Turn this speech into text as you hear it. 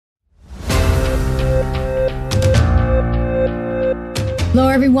Hello,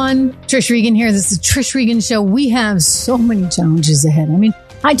 everyone. Trish Regan here. This is the Trish Regan Show. We have so many challenges ahead. I mean,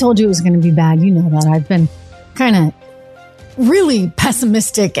 I told you it was going to be bad. You know that. I've been kind of really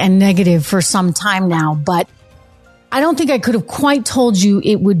pessimistic and negative for some time now, but I don't think I could have quite told you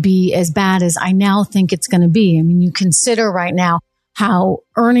it would be as bad as I now think it's going to be. I mean, you consider right now how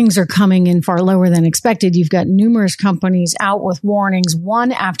earnings are coming in far lower than expected. You've got numerous companies out with warnings,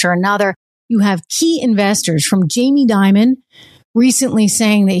 one after another. You have key investors from Jamie Dimon recently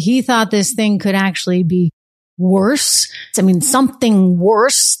saying that he thought this thing could actually be worse. I mean, something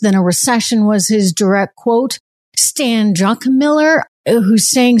worse than a recession was his direct quote. Stan Druckenmiller,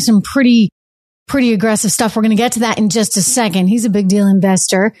 who's saying some pretty aggressive stuff. We're going to get to that in just a second. He's a big deal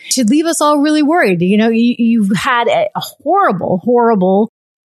investor. Should leave us all really worried. You know, you've had a horrible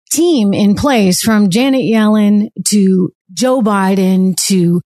team in place, from Janet Yellen to Joe Biden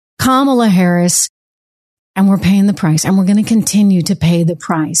to Kamala Harris. And we're paying the price, and we're going to continue to pay the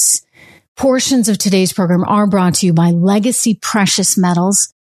price. Portions of today's program are brought to you by Legacy Precious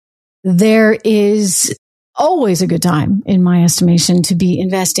Metals. There is always a good time, in my estimation, to be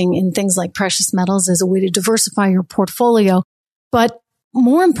investing in things like precious metals as a way to diversify your portfolio. But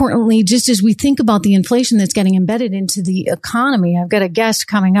more importantly, just as we think about the inflation that's getting embedded into the economy, I've got a guest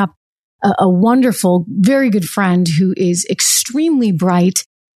coming up, a wonderful, very good friend who is extremely bright,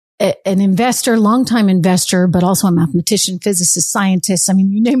 an investor, longtime investor, but also a mathematician, physicist, scientist. I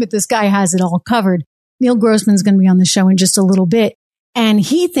mean, you name it, this guy has it all covered. Neil Grossman's going to be on the show in just a little bit. And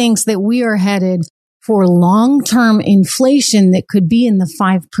he thinks that we are headed for long-term inflation that could be in the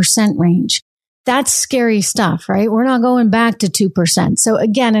 5% range. That's scary stuff, right? We're not going back to 2%. So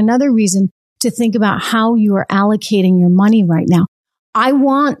again, another reason to think about how you are allocating your money right now. I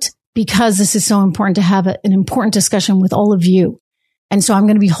want, because this is so important, to have an important discussion with all of you. And so I'm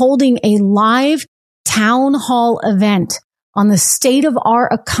going to be holding a live town hall event on the state of our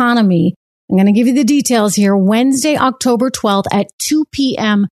economy. I'm going to give you the details here. Wednesday, October 12th at 2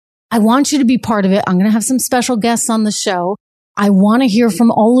 p.m. I want you to be part of it. I'm going to have some special guests on the show. I want to hear from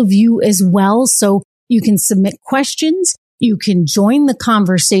all of you as well. So you can submit questions. You can join the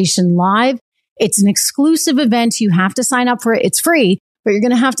conversation live. It's an exclusive event. You have to sign up for it. It's free, but you're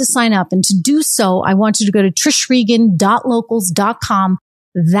going to have to sign up. And to do so, I want you to go to trishregan.locals.com.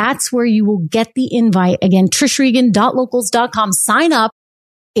 That's where you will get the invite. Again, trishregan.locals.com. Sign up.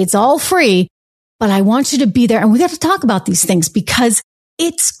 It's all free, but I want you to be there. And we got to talk about these things because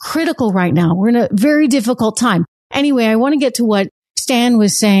it's critical right now. We're in a very difficult time. Anyway, I want to get to what Stan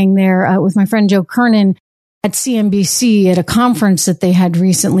was saying there with my friend Joe Kernan at CNBC at a conference that they had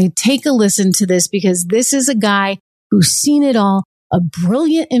recently. Take a listen to this, because this is a guy who's seen it all, a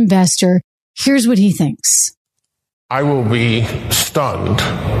brilliant investor. Here's what he thinks. I will be stunned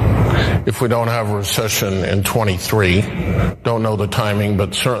if we don't have a recession in 23. Don't know the timing,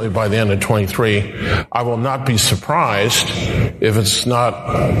 but certainly by the end of 23. I will not be surprised if it's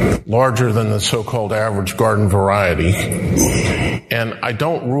not larger than the so-called average garden variety. And I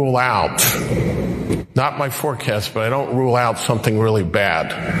don't rule out, not my forecast, but I don't rule out something really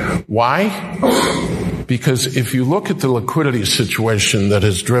bad. Why? Because if you look at the liquidity situation that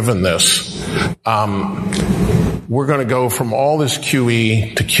has driven this, we're going to go from all this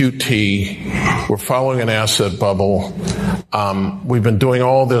QE to QT. We're following an asset bubble. We've been doing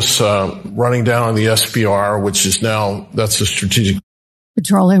all this running down on the SPR, which is now, that's the Strategic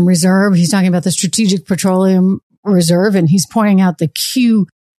Petroleum Reserve. He's talking about the Strategic Petroleum Reserve, and he's pointing out the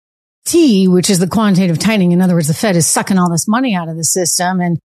QT, which is the quantitative tightening. In other words, the Fed is sucking all this money out of the system.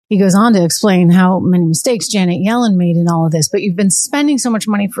 And he goes on to explain how many mistakes Janet Yellen made in all of this. But you've been spending so much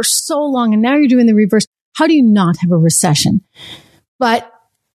money for so long, and now you're doing the reverse. How do you not have a recession? But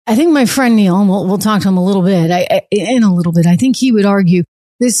I think my friend Neil, and we'll talk to him a little bit, I think he would argue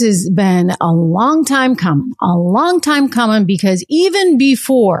this has been a long time coming, because even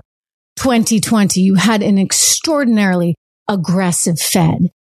before 2020, you had an extraordinarily aggressive Fed,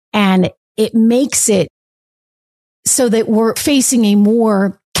 and it makes it so that we're facing a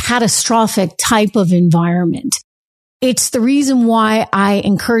more catastrophic type of environment. It's the reason why I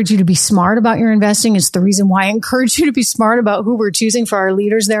encourage you to be smart about your investing. It's the reason why I encourage you to be smart about who we're choosing for our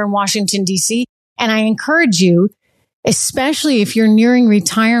leaders there in Washington, D.C. And I encourage you, especially if you're nearing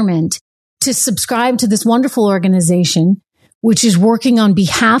retirement, to subscribe to this wonderful organization, which is working on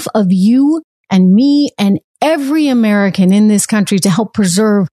behalf of you and me and every American in this country to help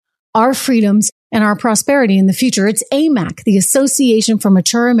preserve our freedoms and our prosperity in the future. It's AMAC, the Association for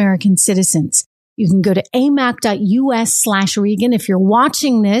Mature American Citizens. You can go to amac.us/Regan. If you're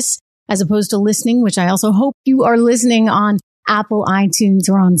watching this as opposed to listening, which I also hope you are listening on Apple, iTunes,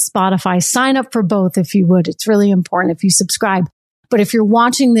 or on Spotify, sign up for both if you would. It's really important if you subscribe. But if you're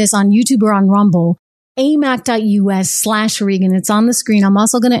watching this on YouTube or on Rumble, amac.us/Regan. It's on the screen. I'm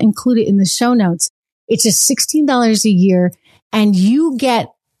also going to include it in the show notes. It's just $16 a year, and you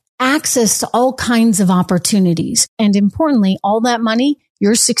get access to all kinds of opportunities. And importantly, all that money,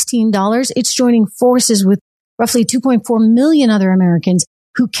 your $16, it's joining forces with roughly 2.4 million other Americans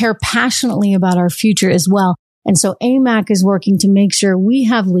who care passionately about our future as well. And so AMAC is working to make sure we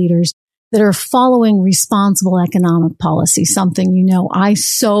have leaders that are following responsible economic policy, something, you know, I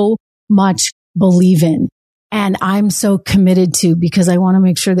so much believe in and I'm so committed to, because I want to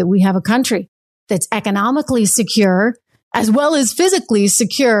make sure that we have a country that's economically secure as well as physically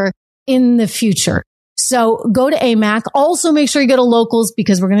secure in the future. So go to AMAC. Also make sure you go to Locals,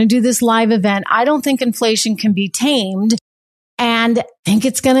 because we're going to do this live event. I don't think inflation can be tamed, and I think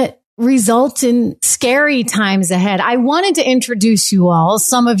it's going to result in scary times ahead. I wanted to introduce you all.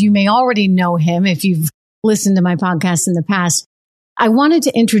 Some of you may already know him if you've listened to my podcast in the past. I wanted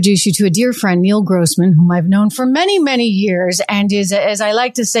to introduce you to a dear friend, Neil Grossman, whom I've known for many, many years and is, as I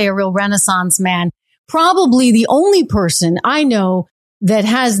like to say, a real Renaissance man. Probably the only person I know that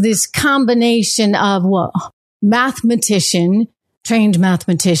has this combination of mathematician, trained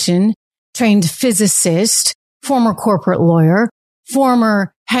physicist, former corporate lawyer,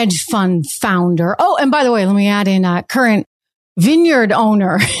 former hedge fund founder. Oh, and by the way, let me add in current vineyard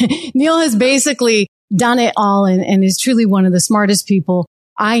owner. Neil has basically done it all and is truly one of the smartest people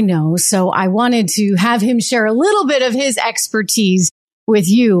I know. So I wanted to have him share a little bit of his expertise with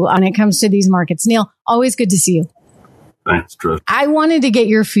you when it comes to these markets. Neil, always good to see you. Thanks, Trish. I wanted to get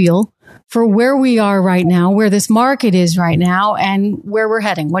your feel for where we are right now, where this market is right now, and where we're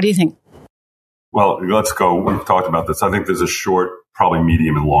heading. What do you think? Well, let's go. We've talked about this. I think there's a short, probably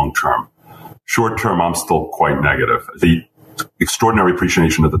medium and long term. Short term, I'm still quite negative. The extraordinary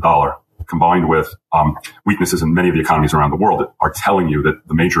appreciation of the dollar combined with weaknesses in many of the economies around the world are telling you that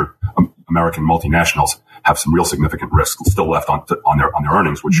the major American multinationals have some real significant risks still left on their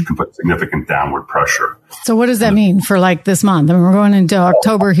earnings, which can put significant downward pressure. So what does that mean for like this month? I mean, we're going into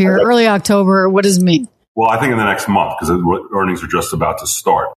October here, early October. What does it mean? Well, I think in the next month, because earnings are just about to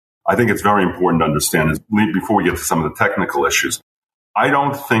start. I think it's very important to understand, before we get to some of the technical issues, I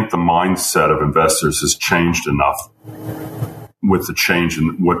don't think the mindset of investors has changed enough with the change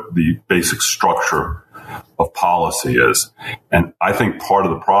in what the basic structure of policy is. And I think part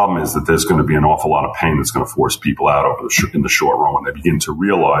of the problem is that there's going to be an awful lot of pain that's going to force people out in the short run when they begin to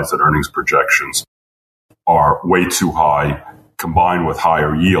realize that earnings projections are way too high combined with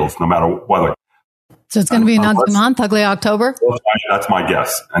higher yields, no matter whether. So it's going to be an ugly month, ugly October? That's my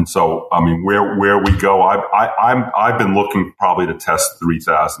guess. And so, I mean, where we go, I've been looking probably to test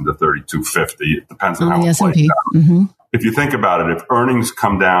 3,000 to 3,250. It depends on how it plays out. Mm-hmm. If you think about it, if earnings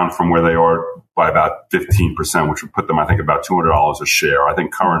come down from where they are by about 15%, which would put them, I think, about $200 a share. I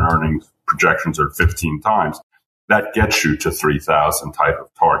think current earnings projections are 15 times. That gets you to 3,000 type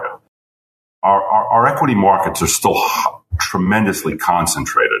of target. Our equity markets are still tremendously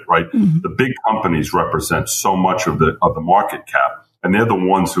concentrated, right? Mm-hmm. The big companies represent so much of the market cap, and they're the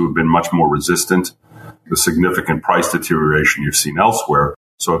ones who have been much more resistant to the significant price deterioration you've seen elsewhere.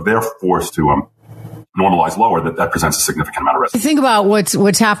 So if they're forced to normalize lower, that presents a significant amount of risk. Think about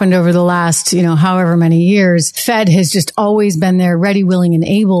what's happened over the last, however many years. Fed has just always been there, ready, willing, and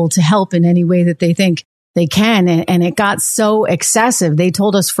able to help in any way that they think they can. And it got so excessive. They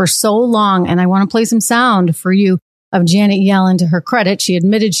told us for so long, and I want to play some sound for you of Janet Yellen. To her credit, she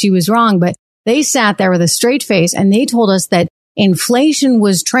admitted she was wrong, but they sat there with a straight face and they told us that inflation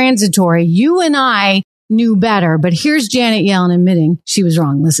was transitory. You and I knew better, but here's Janet Yellen admitting she was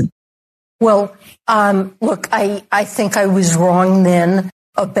wrong. Listen. Well, look, I think I was wrong then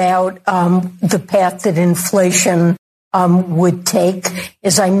about the path that inflation would take.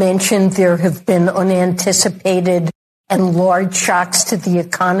 As I mentioned, there have been unanticipated and large shocks to the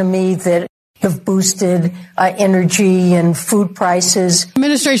economy that have boosted energy and food prices.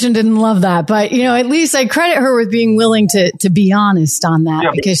 Administration didn't love that, but at least I credit her with being willing to be honest on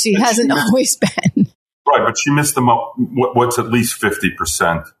that, because she hasn't always been. Right, but she missed them up. What's at least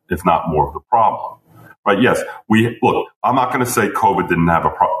 50%, if not more, of the problem. Right? Yes, look. I'm not going to say COVID didn't have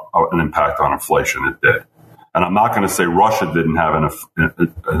an impact on inflation. It did, and I'm not going to say Russia didn't have an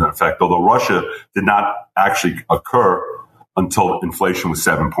effect. Although Russia did not actually occur until inflation was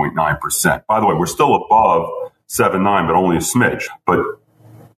 7.9%. By the way, we're still above 7.9, but only a smidge. But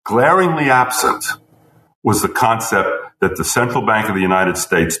glaringly absent was the concept that the Central Bank of the United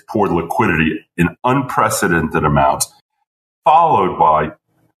States poured liquidity in unprecedented amounts, followed by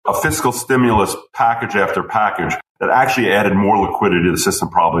a fiscal stimulus package after package that actually added more liquidity to the system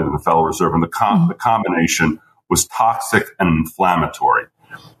probably than the Federal Reserve. And the combination was toxic and inflammatory.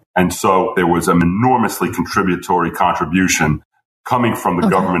 And so there was an enormously contributory contribution coming from the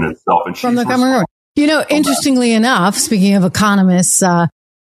government itself. And from the government. You know, interestingly enough, speaking of economists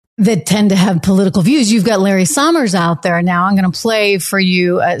that tend to have political views, you've got Larry Summers out there now. I'm going to play for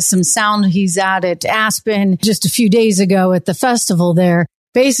you some sound he's at Aspen just a few days ago at the festival there,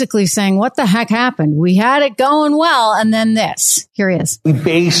 basically saying, what the heck happened? We had it going well, and then this. Here he is. We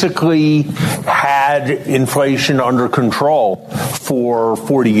basically had inflation under control for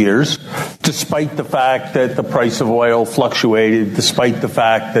 40 years, despite the fact that the price of oil fluctuated, despite the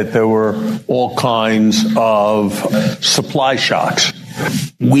fact that there were all kinds of supply shocks.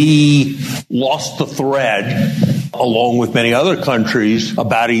 We lost the thread, along with many other countries,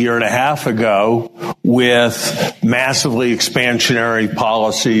 about a year and a half ago with massively expansionary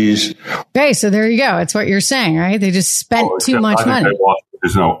policies. Okay, so there you go. It's what you're saying, right? They just spent too much money.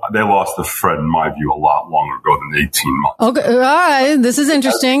 They lost the thread, in my view, a lot longer ago than 18 months. Okay, all right. This is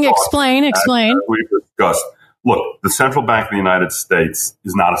interesting. Explain. As we've discussed. Look, the Central Bank of the United States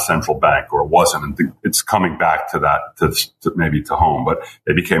is not a central bank, or it wasn't. And it's coming back to that, to maybe to home, but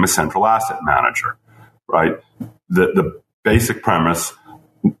they became a central asset manager, right? The basic premise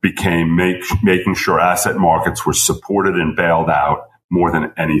became making sure asset markets were supported and bailed out more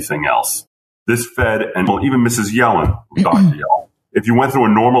than anything else. This Fed, and even Mrs. Yellen, Dr. Yellen, if you went through a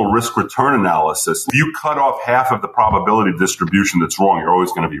normal risk return analysis, if you cut off half of the probability distribution that's wrong, you're always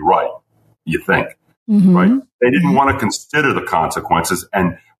going to be right, you think. Mm-hmm. Right? They didn't want to consider the consequences.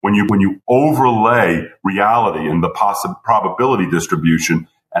 And when you overlay reality and the probability distribution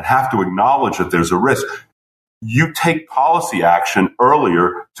and have to acknowledge that there's a risk, you take policy action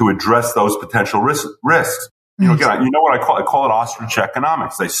earlier to address those potential risks. You know, again, you know what I call it ostrich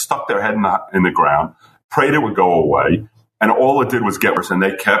economics. They stuck their head in the ground, prayed it would go away, and all it did was get worse. And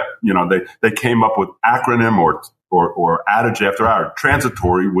they kept, they came up with acronym or adage after adage.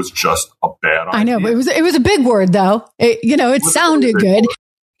 Transitory was just a bad idea. I know, but it was a big word, though. It sounded good.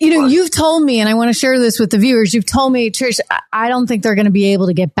 You've told me, and I want to share this with the viewers, you've told me, Trish, I don't think they're going to be able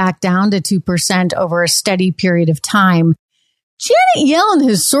to get back down to 2% over a steady period of time. Janet Yellen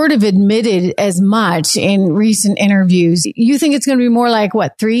has sort of admitted as much in recent interviews. You think it's going to be more like,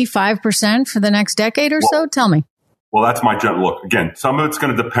 3-5% for the next decade or so? Tell me. Well, that's my general look. Again, some of it's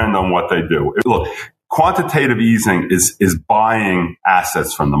going to depend on what they do. Look, quantitative easing is buying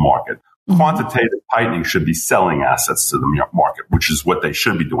assets from the market. Mm-hmm. Quantitative tightening should be selling assets to the market, which is what they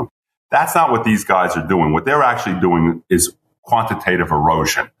should be doing. That's not what these guys are doing. What they're actually doing is quantitative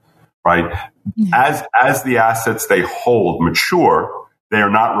erosion, right? Mm-hmm. As the assets they hold mature, they are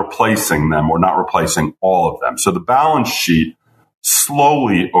not replacing them or not replacing all of them. So the balance sheet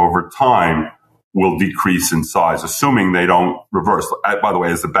slowly over time will decrease in size, assuming they don't reverse. By the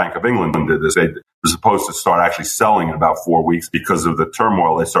way, as the Bank of England did this, they were supposed to start actually selling in about 4 weeks. Because of the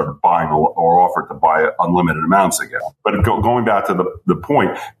turmoil, they started buying or offered to buy unlimited amounts again. But going back to the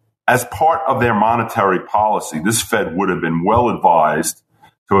point, as part of their monetary policy, this Fed would have been well advised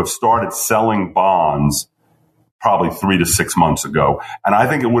to have started selling bonds probably 3 to 6 months ago. And I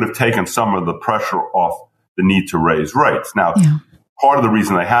think it would have taken some of the pressure off the need to raise rates. Now, part of the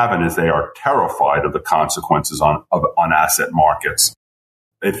reason they haven't is they are terrified of the consequences on asset markets.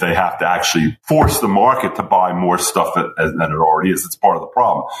 If they have to actually force the market to buy more stuff than it already is, it's part of the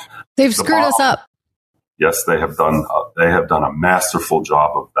problem. They've screwed us up. Yes, they have done a masterful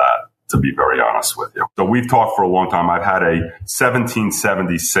job of that, to be very honest with you. So we've talked for a long time. I've had a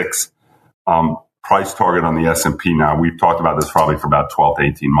 1776 price target on the S&P now. We've talked about this probably for about 12 to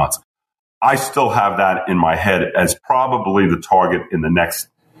 18 months. I still have that in my head as probably the target in the next,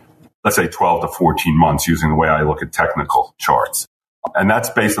 let's say, 12 to 14 months, using the way I look at technical charts. And that's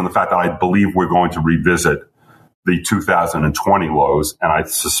based on the fact that I believe we're going to revisit the 2020 lows, and I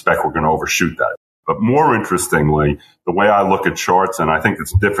suspect we're going to overshoot that. But more interestingly, the way I look at charts, and I think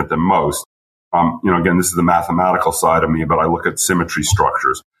it's different than most, again, this is the mathematical side of me, but I look at symmetry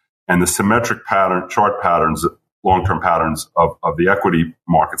structures. And the symmetric chart patterns, long-term patterns of the equity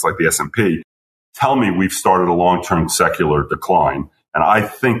markets like the S&P tell me we've started a long-term secular decline. And I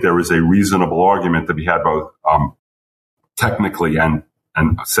think there is a reasonable argument to be had both technically and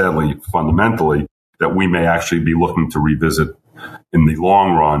sadly fundamentally that we may actually be looking to revisit in the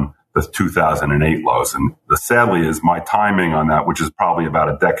long run the 2008 lows. And the sadly is my timing on that, which is probably about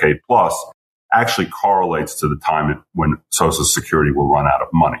a decade plus, actually correlates to the time when Social Security will run out of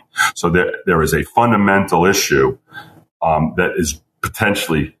money. So there is a fundamental issue that is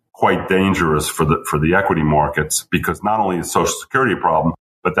potentially quite dangerous for the equity markets, because not only is Social Security a problem,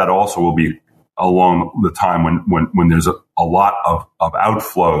 but that also will be along the time when there's a lot of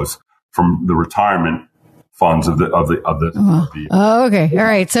outflows from the retirement funds of the. Oh, okay. All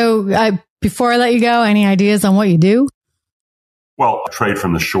right. So before I let you go, any ideas on what you do? Well, I trade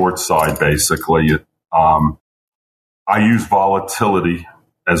from the short side, basically. I use volatility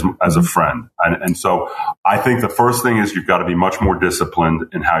as a friend. And so I think the first thing is you've got to be much more disciplined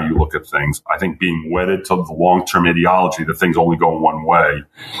in how you look at things. I think being wedded to the long-term ideology that things only go one way,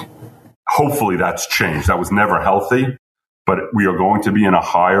 hopefully that's changed. That was never healthy, but we are going to be in a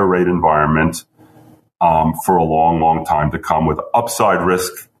higher rate environment for a long, long time to come, with upside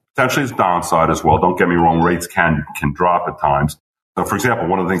risk. Potentially it's downside as well. Don't get me wrong. Rates can drop at times. So, for example,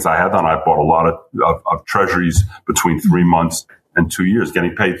 one of the things I had done, I bought a lot of treasuries between 3 months and 2 years,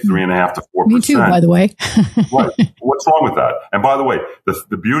 getting paid 3.5% to 4%. Me too, by the way. Right. What's wrong with that? And by the way,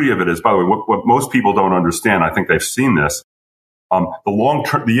 the beauty of it is, by the way, what most people don't understand, I think they've seen this,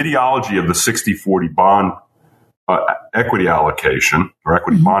 the ideology of the 60-40 bond equity allocation or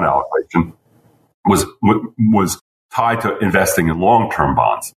equity bond allocation was tied to investing in long-term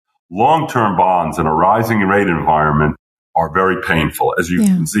bonds. Long-term bonds in a rising rate environment are very painful. As you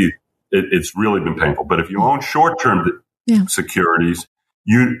can see, it's really been painful. But if you own short-term securities,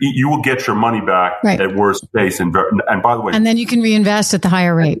 you will get your money back at worst case. And by the way, and then you can reinvest at the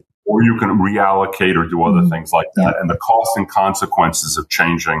higher rate, or you can reallocate or do other things like that. And the costs and consequences of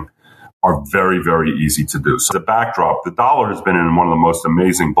changing are very, very easy to do. So the backdrop, the dollar has been in one of the most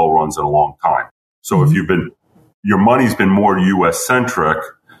amazing bull runs in a long time. So if your money's been more U.S. centric,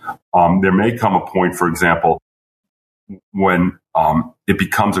 there may come a point, for example, when it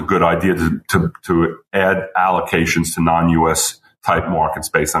becomes a good idea to add allocations to non-U.S. type markets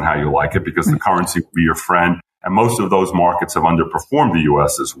based on how you like it, because the currency will be your friend. And most of those markets have underperformed the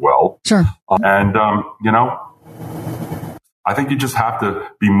U.S. as well. Sure. I think you just have to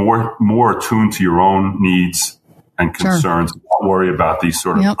be more attuned to your own needs and concerns. Sure. Don't worry about these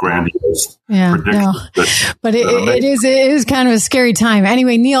sort of grandiose predictions. No. But it is kind of a scary time.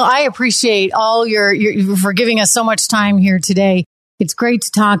 Anyway, Neil, I appreciate all your for giving us so much time here today. It's great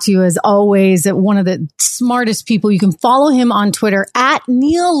to talk to you as always. One of the smartest people. You can follow him on Twitter at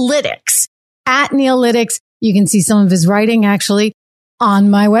Nealytics. At Nealytics. You can see some of his writing actually on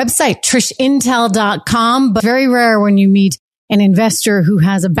my website, trishintel.com. But very rare when you meet an investor who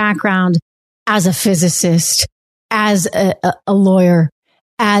has a background as a physicist, as a lawyer,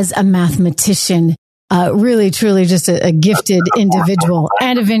 as a mathematician, really, truly just a gifted individual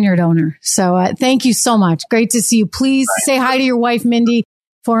and a vineyard owner. So thank you so much. Great to see you. Please say hi to your wife, Mindy,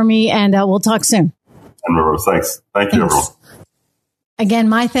 for me, and we'll talk soon. Thanks. Thank you, everyone. Again,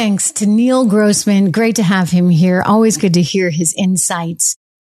 my thanks to Neil Grossman. Great to have him here. Always good to hear his insights.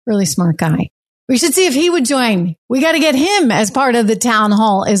 Really smart guy. We should see if he would join. We got to get him as part of the town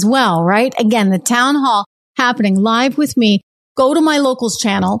hall as well, right? Again, the town hall happening live with me. Go to my locals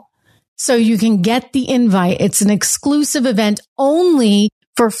channel so you can get the invite. It's an exclusive event only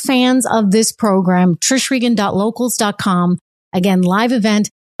for fans of this program. TrishRegan.locals.com. Again, live event.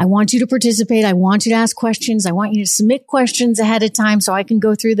 I want you to participate. I want you to ask questions. I want you to submit questions ahead of time so I can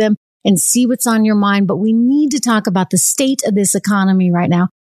go through them and see what's on your mind. But we need to talk about the state of this economy right now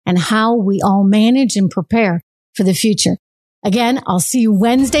and how we all manage and prepare for the future. Again, I'll see you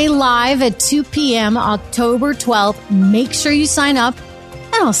Wednesday live at 2 p.m., October 12th. Make sure you sign up,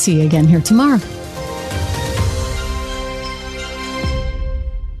 and I'll see you again here tomorrow.